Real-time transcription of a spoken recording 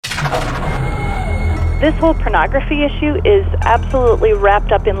This whole pornography issue is absolutely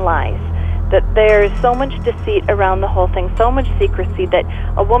wrapped up in lies. That there's so much deceit around the whole thing, so much secrecy that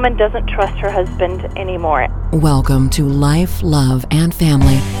a woman doesn't trust her husband anymore. Welcome to Life, Love, and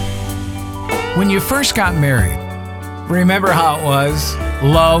Family. When you first got married, remember how it was?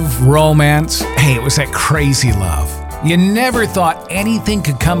 Love, romance. Hey, it was that crazy love. You never thought anything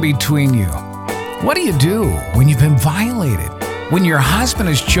could come between you. What do you do when you've been violated? When your husband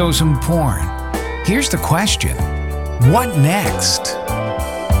has chosen porn? Here's the question. What next?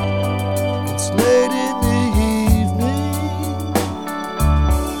 It's late in the evening.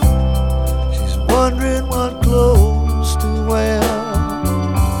 She's wondering what clothes to wear.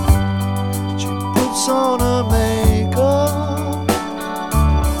 She puts on her makeup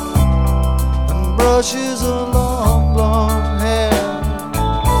and brushes her long blonde hair.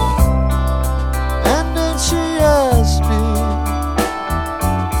 And then she asks me,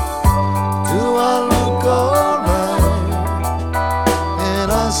 do I look alright? And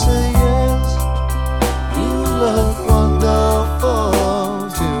I say yes, you look wonderful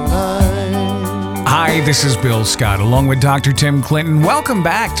tonight. Hi, this is Bill Scott, along with Dr. Tim Clinton. Welcome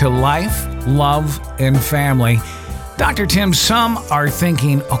back to Life, Love, and Family. Dr. Tim, some are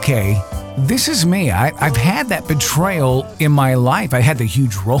thinking, okay, this is me. I've had that betrayal in my life. I had the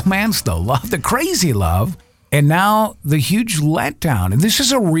huge romance, the love, the crazy love, and now the huge letdown. And this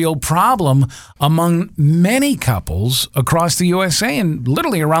is a real problem among many couples across the USA and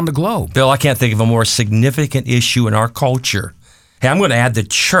literally around the globe. Bill, I can't think of a more significant issue in our culture. Hey, I'm going to add the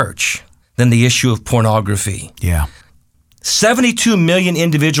church than the issue of pornography. Yeah. 72 million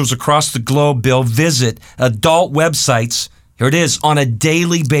individuals across the globe, Bill, visit adult websites, here it is, on a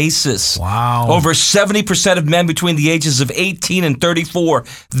daily basis. Wow. Over 70% of men between the ages of 18 and 34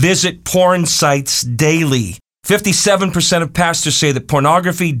 visit porn sites daily. 57% of pastors say that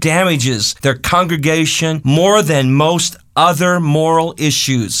pornography damages their congregation more than most other moral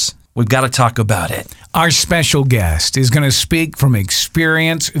issues. We've got to talk about it. Our special guest is going to speak from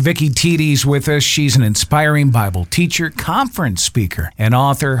experience. Vicki Teedy's with us. She's an inspiring Bible teacher, conference speaker, and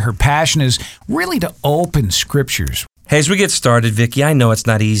author. Her passion is really to open scriptures. Hey, as we get started, Vicki, I know it's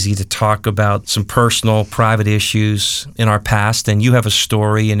not easy to talk about some personal, private issues in our past, and you have a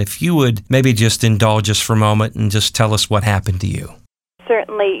story, and if you would maybe just indulge us for a moment and just tell us what happened to you.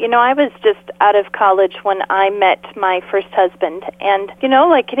 Certainly. I was just out of college when I met my first husband. And,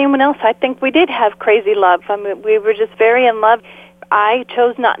 like anyone else, I think we did have crazy love. I mean, we were just very in love. I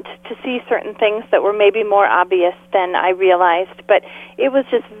chose not to see certain things that were maybe more obvious than I realized. But it was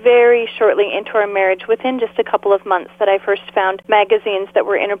just very shortly into our marriage, within just a couple of months, that I first found magazines that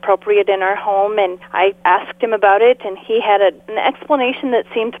were inappropriate in our home. And I asked him about it, and he had an explanation that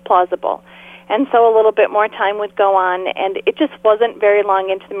seemed plausible. And so a little bit more time would go on, and it just wasn't very long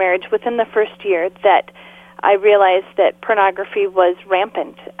into the marriage, within the first year, that I realized that pornography was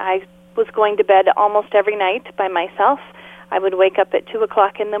rampant. I was going to bed almost every night by myself. I would wake up at 2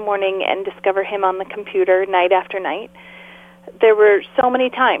 o'clock in the morning and discover him on the computer night after night. There were so many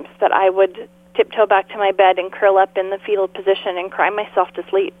times that I would tiptoe back to my bed and curl up in the fetal position and cry myself to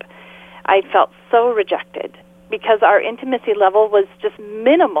sleep. I felt so rejected, because our intimacy level was just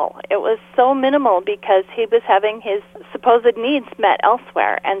minimal. It was so minimal because he was having his supposed needs met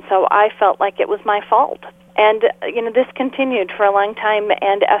elsewhere, and so I felt like it was my fault. And, this continued for a long time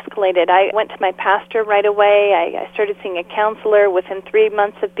and escalated. I went to my pastor right away. I started seeing a counselor within 3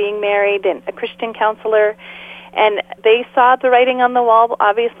 months of being married, and a Christian counselor. And they saw the writing on the wall,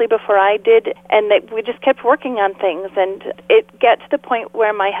 obviously, before I did, and we just kept working on things. And it got to the point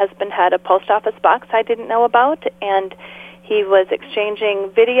where my husband had a post office box I didn't know about, and he was exchanging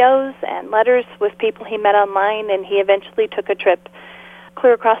videos and letters with people he met online, and he eventually took a trip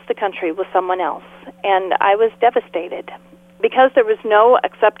clear across the country with someone else. And I was devastated, because there was no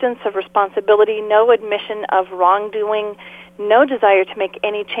acceptance of responsibility, no admission of wrongdoing, no desire to make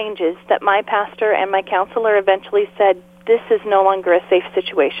any changes, that my pastor and my counselor eventually said, this is no longer a safe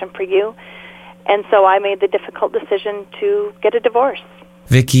situation for you. And so I made the difficult decision to get a divorce.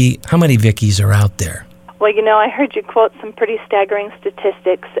 Vicki, how many Vickis are out there? Well, I heard you quote some pretty staggering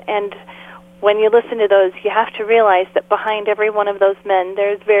statistics, and when you listen to those, you have to realize that behind every one of those men,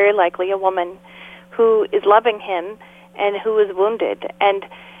 there's very likely a woman who is loving him and who is wounded. And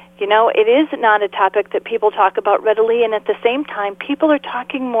it is not a topic that people talk about readily, and at the same time, people are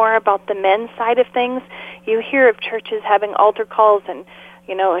talking more about the men's side of things. You hear of churches having altar calls and,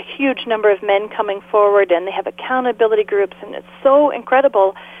 a huge number of men coming forward, and they have accountability groups, and it's so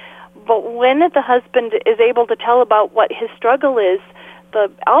incredible. But when the husband is able to tell about what his struggle is,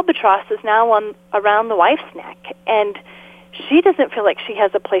 the albatross is now around the wife's neck, and she doesn't feel like she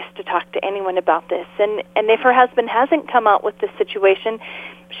has a place to talk to anyone about this. And if her husband hasn't come out with this situation,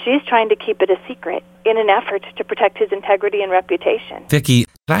 she's trying to keep it a secret in an effort to protect his integrity and reputation. Vicki,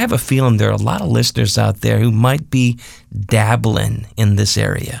 I have a feeling there are a lot of listeners out there who might be dabbling in this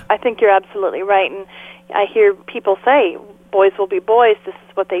area. I think you're absolutely right. And I hear people say, boys will be boys, this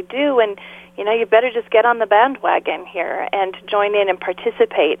is what they do, and you better just get on the bandwagon here and join in and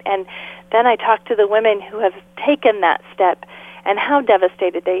participate. And then I talk to the women who have taken that step and how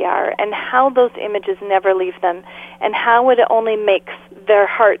devastated they are and how those images never leave them and how it only makes their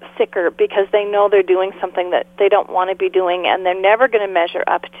heart sicker because they know they're doing something that they don't want to be doing, and they're never going to measure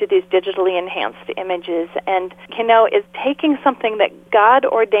up to these digitally enhanced images. And, is taking something that God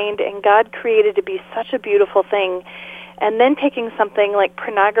ordained and God created to be such a beautiful thing, and then taking something like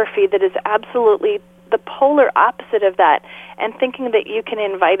pornography that is absolutely the polar opposite of that and thinking that you can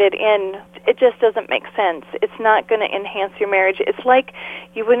invite it in, it just doesn't make sense. It's not going to enhance your marriage. It's like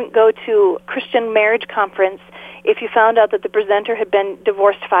you wouldn't go to a Christian marriage conference if you found out that the presenter had been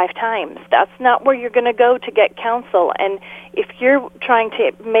divorced 5 times. That's not where you're going to go to get counsel. And if you're trying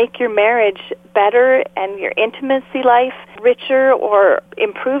to make your marriage better and your intimacy life richer or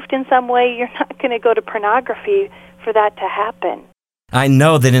improved in some way, you're not going to go to pornography for that to happen. I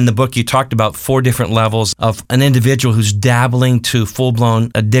know that in the book you talked about 4 different levels of an individual who's dabbling to full-blown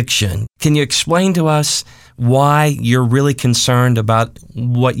addiction. Can you explain to us why you're really concerned about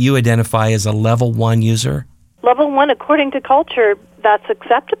what you identify as a level 1 user? Level 1, according to culture, that's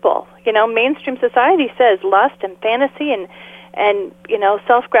acceptable. Mainstream society says lust and fantasy and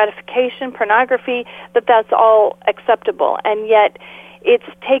self-gratification, pornography, that's all acceptable. And yet it's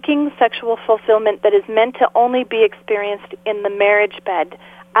taking sexual fulfillment that is meant to only be experienced in the marriage bed,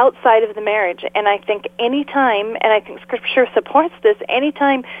 outside of the marriage. And I think anytime, and I think Scripture supports this,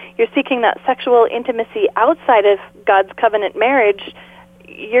 anytime you're seeking that sexual intimacy outside of God's covenant marriage,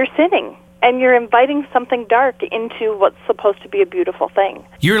 you're sinning. And you're inviting something dark into what's supposed to be a beautiful thing.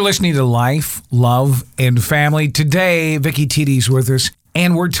 You're listening to Life, Love, and Family. Today, Vicki Tity's with us.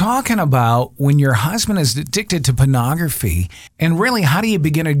 And we're talking about when your husband is addicted to pornography, and really, how do you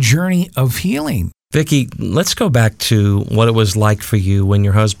begin a journey of healing? Vicki, let's go back to what it was like for you when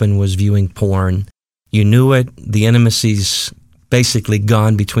your husband was viewing porn. You knew it. The intimacy's basically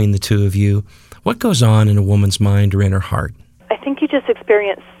gone between the two of you. What goes on in a woman's mind or in her heart? I think you just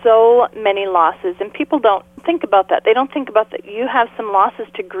experience so many losses, and people don't think about that. They don't think about that you have some losses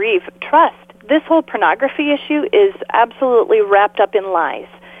to grieve. Trust. This whole pornography issue is absolutely wrapped up in lies,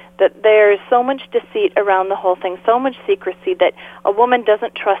 that there's so much deceit around the whole thing, so much secrecy that a woman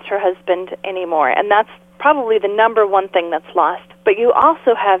doesn't trust her husband anymore, and that's probably the number one thing that's lost. But you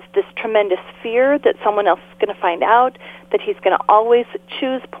also have this tremendous fear that someone else is going to find out, that he's going to always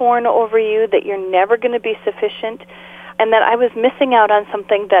choose porn over you, that you're never going to be sufficient, and that I was missing out on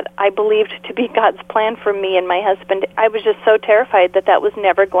something that I believed to be God's plan for me and my husband. I was just so terrified that that was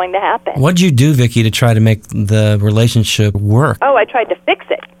never going to happen. What'd you do, Vicki, to try to make the relationship work? Oh, I tried to fix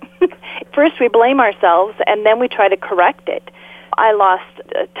it. First, we blame ourselves, and then we try to correct it. I lost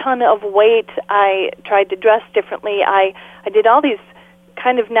a ton of weight. I tried to dress differently. I did all these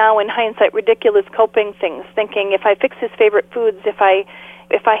kind of now, in hindsight, ridiculous coping things, thinking if I fix his favorite foods, if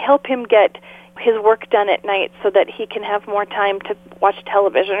I help him get his work done at night so that he can have more time to watch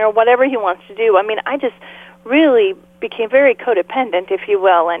television or whatever he wants to do. I mean, I just really became very codependent, if you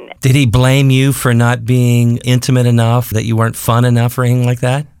will. And did he blame you for not being intimate enough, that you weren't fun enough or anything like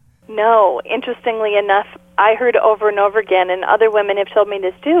that? No. Interestingly enough, I heard over and over again, and other women have told me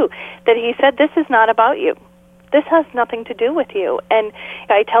this too, that he said, this is not about you. This has nothing to do with you. And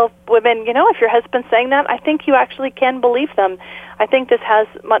I tell women, if your husband's saying that, I think you actually can believe them. I think this has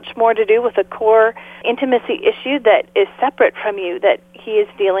much more to do with a core intimacy issue that is separate from you that he is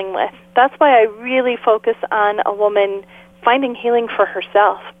dealing with. That's why I really focus on a woman finding healing for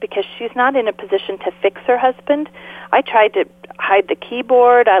herself, because she's not in a position to fix her husband. I tried to hide the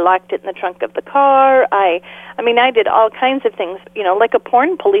keyboard. I locked it in the trunk of the car. I did all kinds of things, like a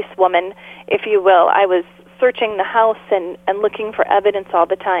porn policewoman, if you will. I was searching the house and looking for evidence all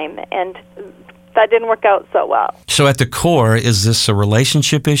the time, and that didn't work out so well. So at the core, is this a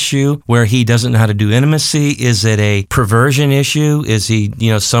relationship issue where he doesn't know how to do intimacy? Is it a perversion issue? Is he,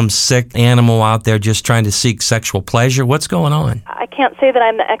 some sick animal out there just trying to seek sexual pleasure? What's going on? I can't say that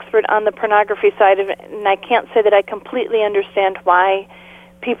I'm the expert on the pornography side of it, and I can't say that I completely understand why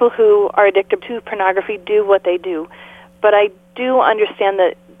people who are addicted to pornography do what they do. But I do understand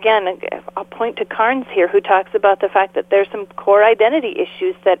that Again, I'll point to Carnes here, who talks about the fact that there's some core identity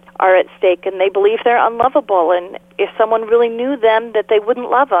issues that are at stake, and they believe they're unlovable, and if someone really knew them, that they wouldn't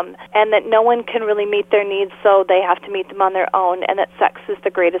love them, and that no one can really meet their needs, so they have to meet them on their own, and that sex is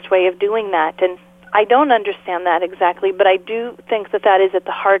the greatest way of doing that. And I don't understand that exactly, but I do think that that is at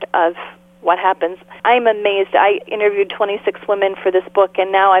the heart of what happens. I'm amazed. I interviewed 26 women for this book,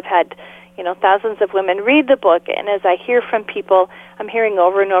 and now I've had thousands of women read the book, and as I hear from people, I'm hearing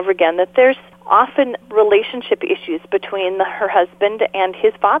over and over again that there's often relationship issues between her husband and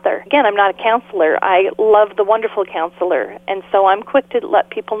his father. Again, I'm not a counselor. I love the wonderful counselor, and so I'm quick to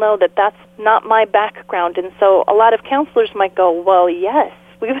let people know that that's not my background. And so a lot of counselors might go, well, yes,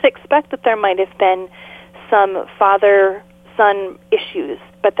 we would expect that there might have been some father-son issues,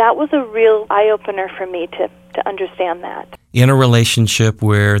 but that was a real eye-opener for me to understand that. In a relationship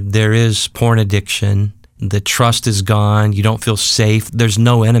where there is porn addiction, the trust is gone, you don't feel safe, there's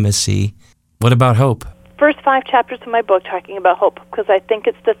no intimacy, what about hope? First 5 chapters of my book talking about hope, because I think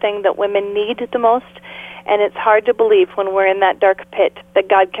it's the thing that women need the most, and it's hard to believe when we're in that dark pit that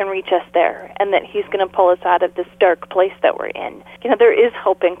God can reach us there and that He's going to pull us out of this dark place that we're in. There is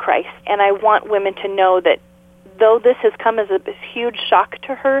hope in Christ, and I want women to know that though this has come as a huge shock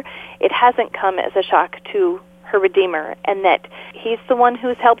to her, it hasn't come as a shock to her Redeemer, and that He's the one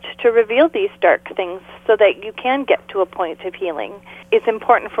who's helped to reveal these dark things so that you can get to a point of healing. It's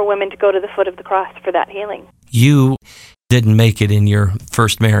important for women to go to the foot of the cross for that healing. You didn't make it in your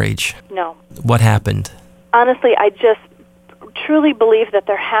first marriage. No. What happened? Honestly, I just truly believe that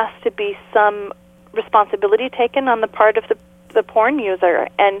there has to be some responsibility taken on the part of the porn user,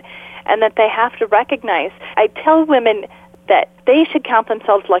 and that they have to recognize. I tell women that they should count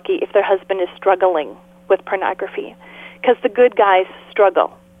themselves lucky if their husband is struggling with pornography, because the good guys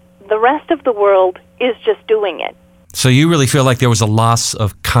struggle. The rest of the world is just doing it. So you really feel like there was a loss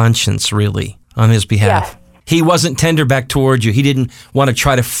of conscience, really, on his behalf? Yes. He wasn't tender back toward you. He didn't want to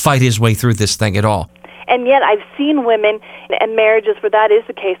try to fight his way through this thing at all. And yet I've seen women and marriages where that is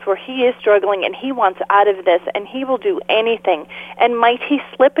the case, where he is struggling and he wants out of this and he will do anything. And might he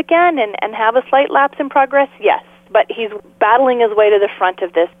slip again and have a slight lapse in progress? Yes. But he's battling his way to the front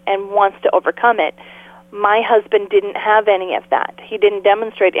of this and wants to overcome it. My husband didn't have any of that. He didn't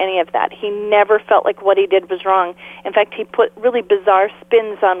demonstrate any of that. He never felt like what he did was wrong. In fact, he put really bizarre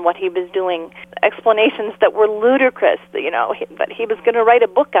spins on what he was doing, explanations that were ludicrous, that he was going to write a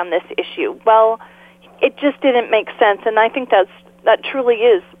book on this issue. Well, it just didn't make sense, and I think that truly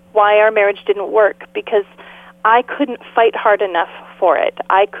is why our marriage didn't work, because I couldn't fight hard enough for it.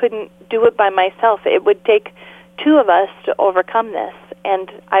 I couldn't do it by myself. It would take 2 of us to overcome this, and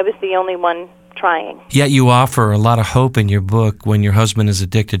I was the only one trying. Yet you offer a lot of hope in your book when your husband is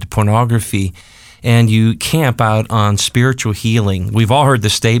addicted to pornography, and you camp out on spiritual healing. We've all heard the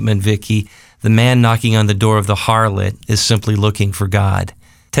statement, Vicki, the man knocking on the door of the harlot is simply looking for God.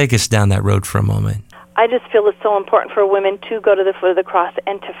 Take us down that road for a moment. I just feel it's so important for women to go to the foot of the cross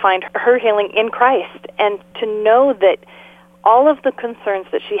and to find her healing in Christ, and to know that all of the concerns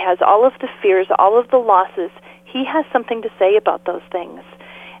that she has, all of the fears, all of the losses, He has something to say about those things.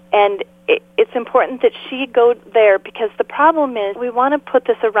 And it's important that she go there, because the problem is we want to put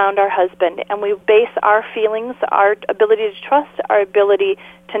this around our husband, and we base our feelings, our ability to trust, our ability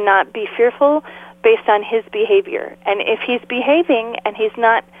to not be fearful based on his behavior. And if he's behaving and he's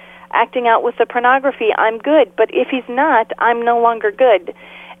not acting out with the pornography, I'm good. But if he's not, I'm no longer good.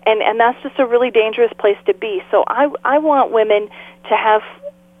 And that's just a really dangerous place to be. So I want women to have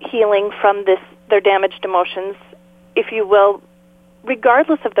healing from their damaged emotions, if you will,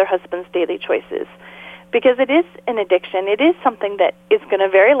 regardless of their husband's daily choices. Because it is an addiction. It is something that is going to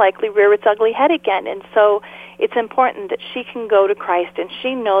very likely rear its ugly head again. And so it's important that she can go to Christ and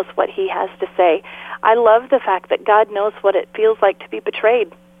she knows what He has to say. I love the fact that God knows what it feels like to be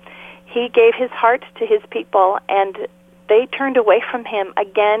betrayed. He gave His heart to His people, and they turned away from Him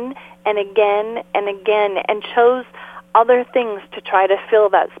again and again and again and chose other things to try to fill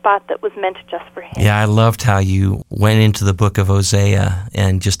that spot that was meant just for Him. Yeah, I loved how you went into the book of Hosea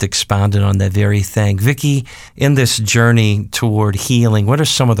and just expounded on that very thing. Vicki, in this journey toward healing, what are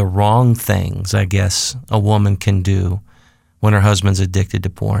some of the wrong things, I guess, a woman can do when her husband's addicted to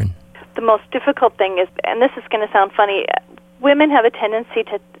porn? The most difficult thing is, and this is going to sound funny, women have a tendency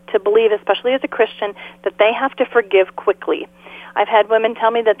to believe, especially as a Christian, that they have to forgive quickly. I've had women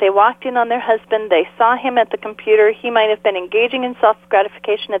tell me that they walked in on their husband, they saw him at the computer, he might have been engaging in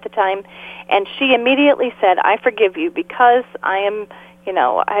self-gratification at the time, and she immediately said, I forgive you because I am,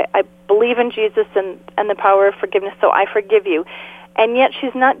 I believe in Jesus and the power of forgiveness, so I forgive you. And yet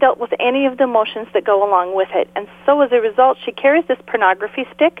she's not dealt with any of the emotions that go along with it. And so as a result, she carries this pornography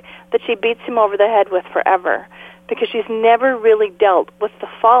stick that she beats him over the head with forever, because she's never really dealt with the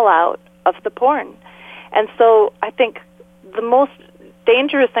fallout of the porn. And so I think the most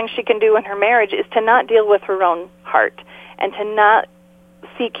dangerous thing she can do in her marriage is to not deal with her own heart and to not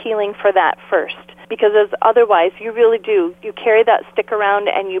seek healing for that first. Because otherwise, you really do. You carry that stick around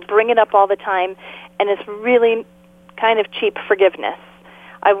and you bring it up all the time, and it's really kind of cheap forgiveness.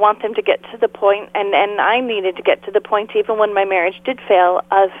 I want them to get to the point, and I needed to get to the point even when my marriage did fail,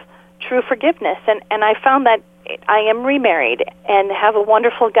 of true forgiveness. And I found that I am remarried and have a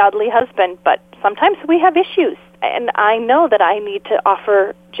wonderful, godly husband, but sometimes we have issues. And I know that I need to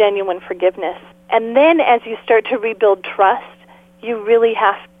offer genuine forgiveness. And then as you start to rebuild trust, you really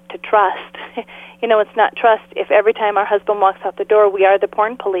have to trust. It's not trust if every time our husband walks out the door, we are the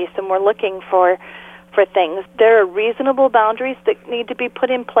porn police and we're looking for things. There are reasonable boundaries that need to be put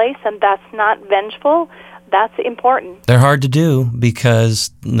in place, and that's not vengeful. That's important. They're hard to do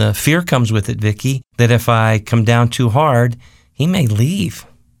because the fear comes with it, Vicki, that if I come down too hard, he may leave.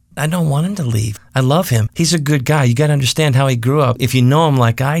 I don't want him to leave. I love him. He's a good guy. You got to understand how he grew up. If you know him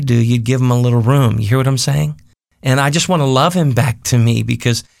like I do, you'd give him a little room. You hear what I'm saying? And I just want to love him back to me,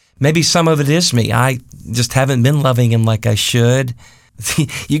 because maybe some of it is me. I just haven't been loving him like I should.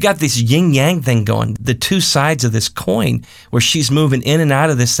 You got this yin-yang thing going, the two sides of this coin, where she's moving in and out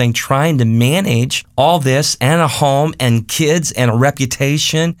of this thing, trying to manage all this and a home and kids and a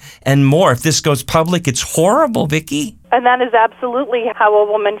reputation and more. If this goes public, it's horrible, Vicki. And that is absolutely how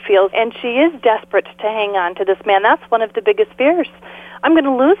a woman feels. And she is desperate to hang on to this man. That's one of the biggest fears. I'm going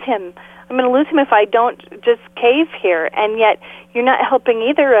to lose him. I'm going to lose him if I don't just cave here. And yet you're not helping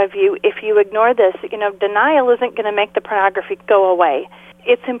either of you if you ignore this. Denial isn't going to make the pornography go away.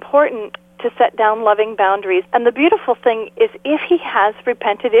 It's important to set down loving boundaries. And the beautiful thing is, if he has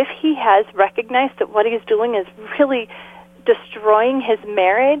repented, if he has recognized that what he's doing is really destroying his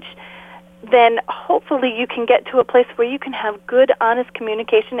marriage, then hopefully you can get to a place where you can have good, honest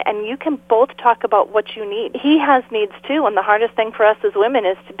communication and you can both talk about what you need. He has needs too, and the hardest thing for us as women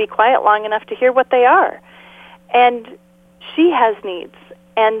is to be quiet long enough to hear what they are. And she has needs,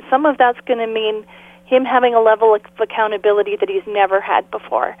 and some of that's going to mean him having a level of accountability that he's never had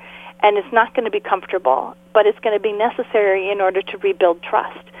before. And it's not going to be comfortable, but it's going to be necessary in order to rebuild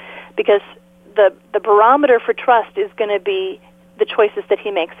trust, because the barometer for trust is going to be the choices that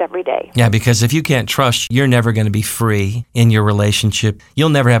he makes every day. Yeah, because if you can't trust, you're never going to be free in your relationship. You'll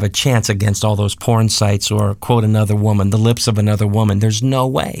never have a chance against all those porn sites or, quote, another woman, the lips of another woman. There's no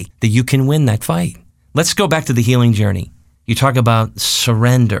way that you can win that fight. Let's go back to the healing journey. You talk about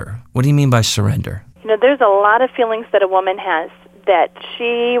surrender. What do you mean by surrender? There's a lot of feelings that a woman has that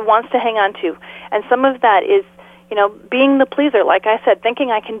she wants to hang on to. And some of that is, being the pleaser, like I said, thinking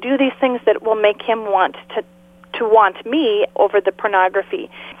I can do these things that will make him want to want me over the pornography.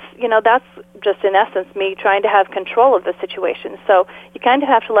 That's just in essence me trying to have control of the situation. So you kind of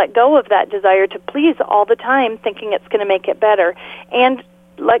have to let go of that desire to please all the time, thinking it's going to make it better, and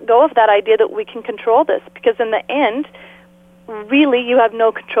let go of that idea that we can control this, because in the end, really you have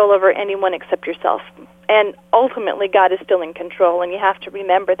no control over anyone except yourself. And ultimately God is still in control, and you have to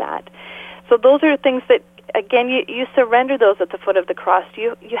remember that. So those are things that, again, you surrender those at the foot of the cross.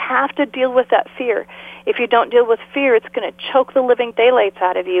 You have to deal with that fear. If you don't deal with fear, it's going to choke the living daylights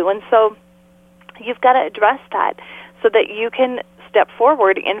out of you. And so you've got to address that so that you can step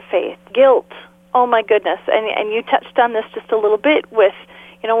forward in faith. Guilt, oh my goodness. And you touched on this just a little bit with,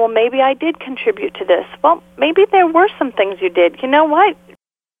 well, maybe I did contribute to this. Well, maybe there were some things you did. You know what?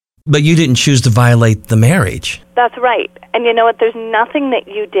 But you didn't choose to violate the marriage. That's right. And you know what? There's nothing that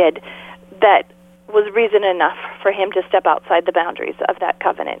you did that was reason enough for him to step outside the boundaries of that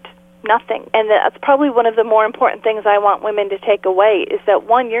covenant. Nothing. And that's probably one of the more important things I want women to take away, is that,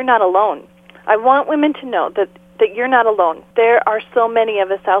 one, you're not alone. I want women to know that you're not alone. There are so many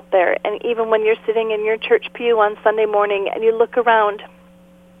of us out there, and even when you're sitting in your church pew on Sunday morning and you look around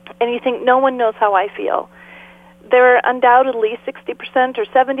and you think, no one knows how I feel, there are undoubtedly 60% or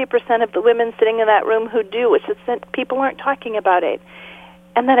 70% of the women sitting in that room who do. It's just that people aren't talking about it.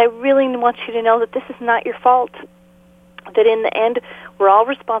 And that I really want you to know that this is not your fault. That in the end, we're all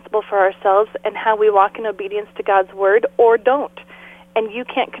responsible for ourselves and how we walk in obedience to God's word or don't. And you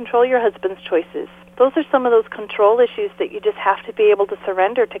can't control your husband's choices. Those are some of those control issues that you just have to be able to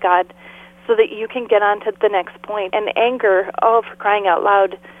surrender to God so that you can get on to the next point. And anger, oh, for crying out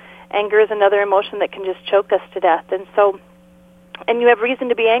loud, anger is another emotion that can just choke us to death. And you have reason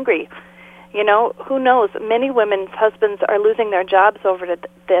to be angry. Who knows? Many women's husbands are losing their jobs over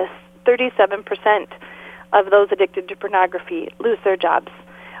this. 37% of those addicted to pornography lose their jobs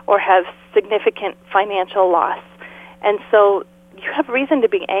or have significant financial loss. And so you have reason to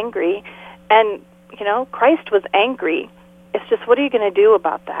be angry. And, Christ was angry. It's just, what are you going to do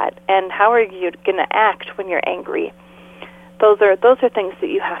about that? And how are you going to act when you're angry? Those are things that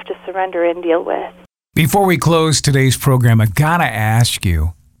you have to surrender and deal with. Before we close today's program, I gotta ask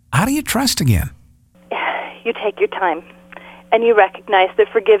you, how do you trust again? You take your time, and you recognize that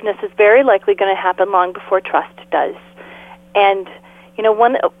forgiveness is very likely going to happen long before trust does. And,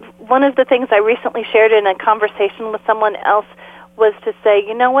 one of the things I recently shared in a conversation with someone else was to say,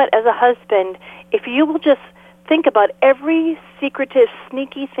 you know what, as a husband, if you will just think about every secretive,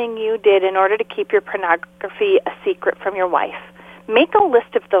 sneaky thing you did in order to keep your pornography a secret from your wife, make a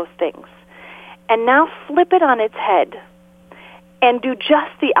list of those things, and now flip it on its head and do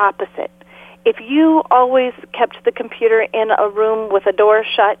just the opposite. If you always kept the computer in a room with a door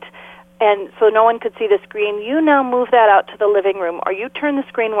shut and so no one could see the screen, you now move that out to the living room, or you turn the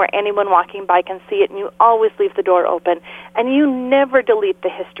screen where anyone walking by can see it, and you always leave the door open, and you never delete the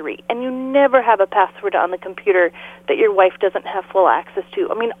history, and you never have a password on the computer that your wife doesn't have full access to.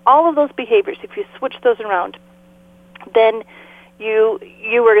 I mean, all of those behaviors, if you switch those around, then you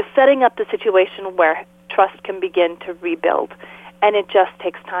are setting up the situation where trust can begin to rebuild. And it just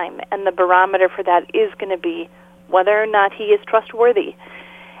takes time. And the barometer for that is going to be whether or not he is trustworthy.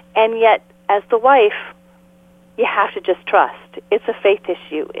 And yet, as the wife, you have to just trust. It's a faith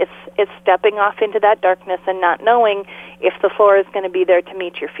issue. It's stepping off into that darkness and not knowing if the floor is going to be there to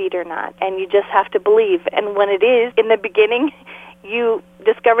meet your feet or not. And you just have to believe. And when it is, in the beginning, you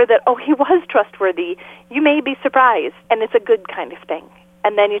discover that, he was trustworthy, you may be surprised. And it's a good kind of thing.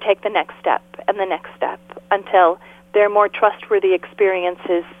 And then you take the next step and the next step until they're more trustworthy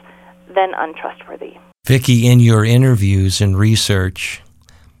experiences than untrustworthy. Vicki, in your interviews and research,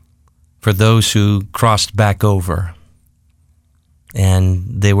 for those who crossed back over and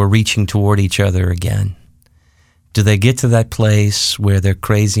they were reaching toward each other again, do they get to that place where they're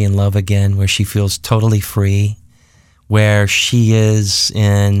crazy in love again, where she feels totally free, where she is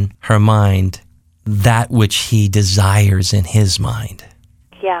in her mind that which he desires in his mind?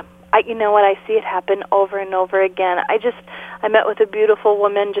 Yeah. You know what? I see it happen over and over again. I met with a beautiful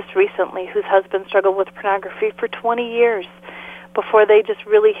woman just recently whose husband struggled with pornography for 20 years before they just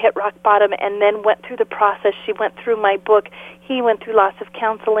really hit rock bottom, and then went through the process. She went through my book. He went through lots of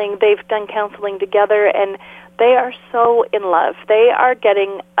counseling. They've done counseling together, and they are so in love. They are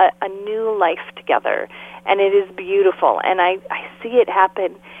getting a new life together, and it is beautiful. And I see it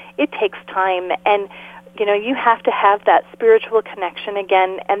happen. It takes time, and you have to have that spiritual connection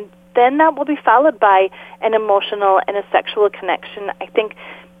again, and then that will be followed by an emotional and a sexual connection. I think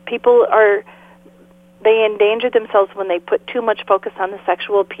people they endanger themselves when they put too much focus on the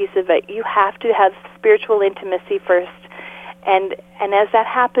sexual piece of it. You have to have spiritual intimacy first, and as that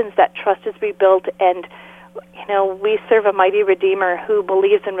happens, that trust is rebuilt, and we serve a mighty Redeemer who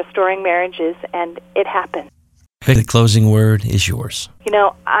believes in restoring marriages, and it happens. The closing word is yours.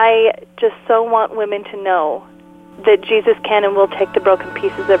 I just so want women to know that Jesus can and will take the broken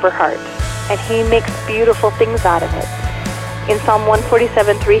pieces of her heart, and he makes beautiful things out of it. In Psalm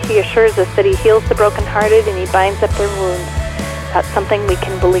 147:3, he assures us that he heals the brokenhearted and he binds up their wounds. That's something we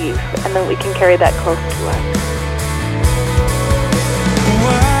can believe, and that we can carry that close to us.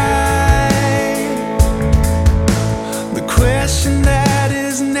 Why? The question that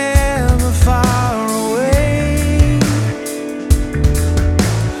is never far away.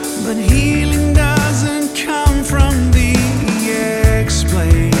 But healing doesn't come from the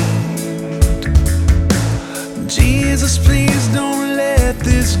explained. Jesus, please don't let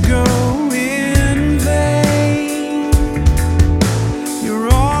this go in vain. You're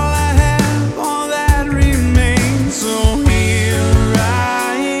all I have, all that remains. So here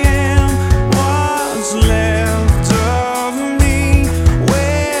I am, what's left of me,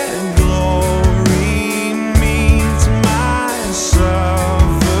 where glory meets my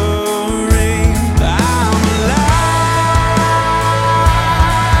suffering. I'm alive,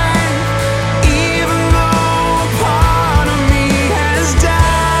 even though part of me has died.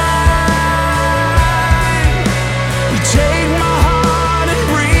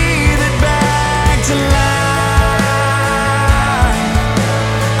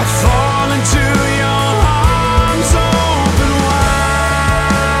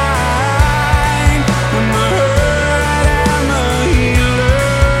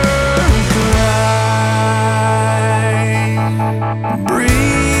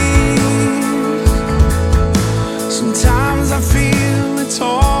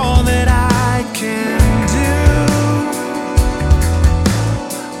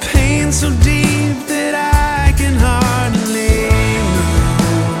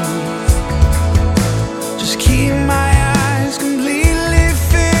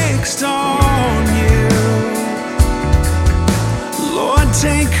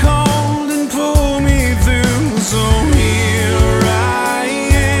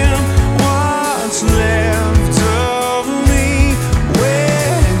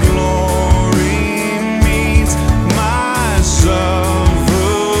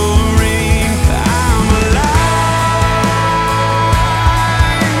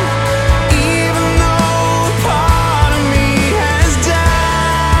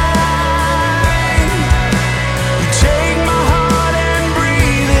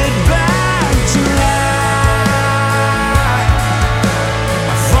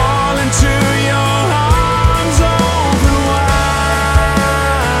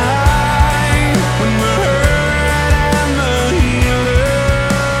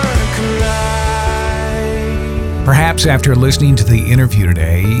 perhaps after listening to the interview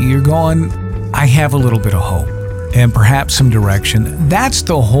today, you're going, I have a little bit of hope and perhaps some direction. That's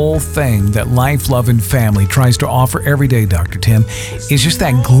the whole thing that Life, Love, and Family tries to offer every day, Dr. Tim, is just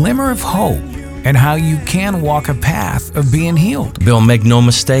that glimmer of hope and how you can walk a path of being healed. Bill, make no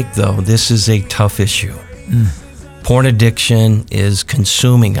mistake, though, this is a tough issue. Porn addiction is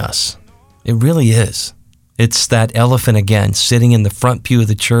consuming us. It really is. It's that elephant again sitting in the front pew of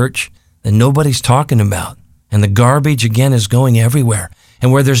the church that nobody's talking about. And the garbage again is going everywhere.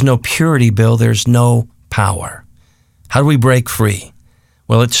 And where there's no purity, Bill, there's no power. How do we break free?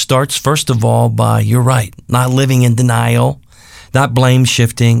 Well, it starts first of all by, you're right, not living in denial, not blame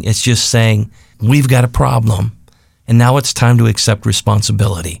shifting. It's just saying, we've got a problem. And now it's time to accept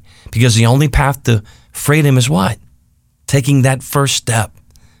responsibility. Because the only path to freedom is what? Taking that first step.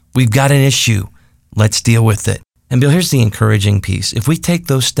 We've got an issue. Let's deal with it. And Bill, here's the encouraging piece. If we take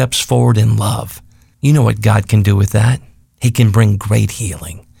those steps forward in love, you know what God can do with that? He can bring great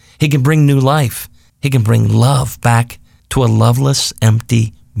healing. He can bring new life. He can bring love back to a loveless,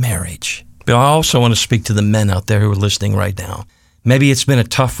 empty marriage. But I also want to speak to the men out there who are listening right now. Maybe it's been a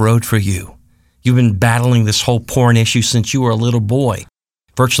tough road for you. You've been battling this whole porn issue since you were a little boy.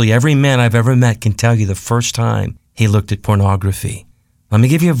 Virtually every man I've ever met can tell you the first time he looked at pornography. Let me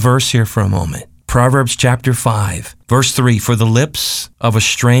give you a verse here for a moment. Proverbs chapter 5, verse 3, for the lips of a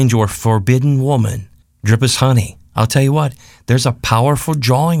strange or forbidden woman drip as honey. I'll tell you what, there's a powerful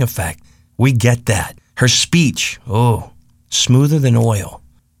drawing effect. We get that. Her speech, smoother than oil.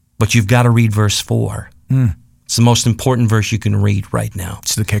 But you've got to read verse 4. It's the most important verse you can read right now.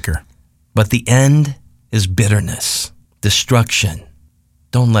 It's the kicker. But the end is bitterness, destruction.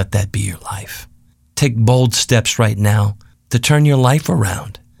 Don't let that be your life. Take bold steps right now to turn your life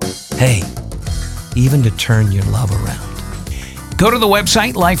around. Hey, even to turn your love around. Go to the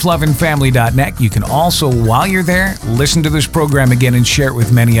website, lifeloveandfamily.net. You can also, while you're there, listen to this program again and share it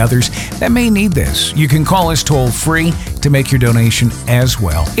with many others that may need this. You can call us toll-free to make your donation as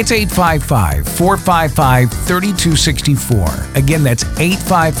well. It's 855-455-3264. Again, that's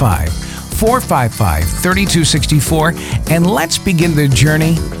 855-455-3264. And let's begin the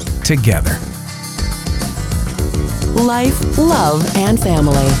journey together. Life, Love, and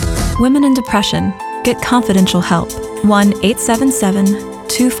Family. Women in depression, get confidential help.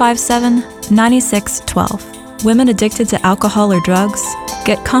 1-877-257-9612. Women addicted to alcohol or drugs,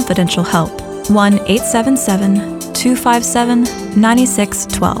 get confidential help.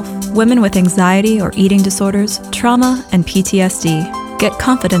 1-877-257-9612. Women with anxiety or eating disorders, trauma, and PTSD, get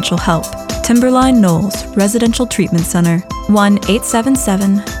confidential help. Timberline Knolls Residential Treatment Center.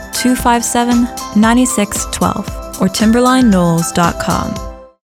 1-877-257-9612 or timberlineknolls.com.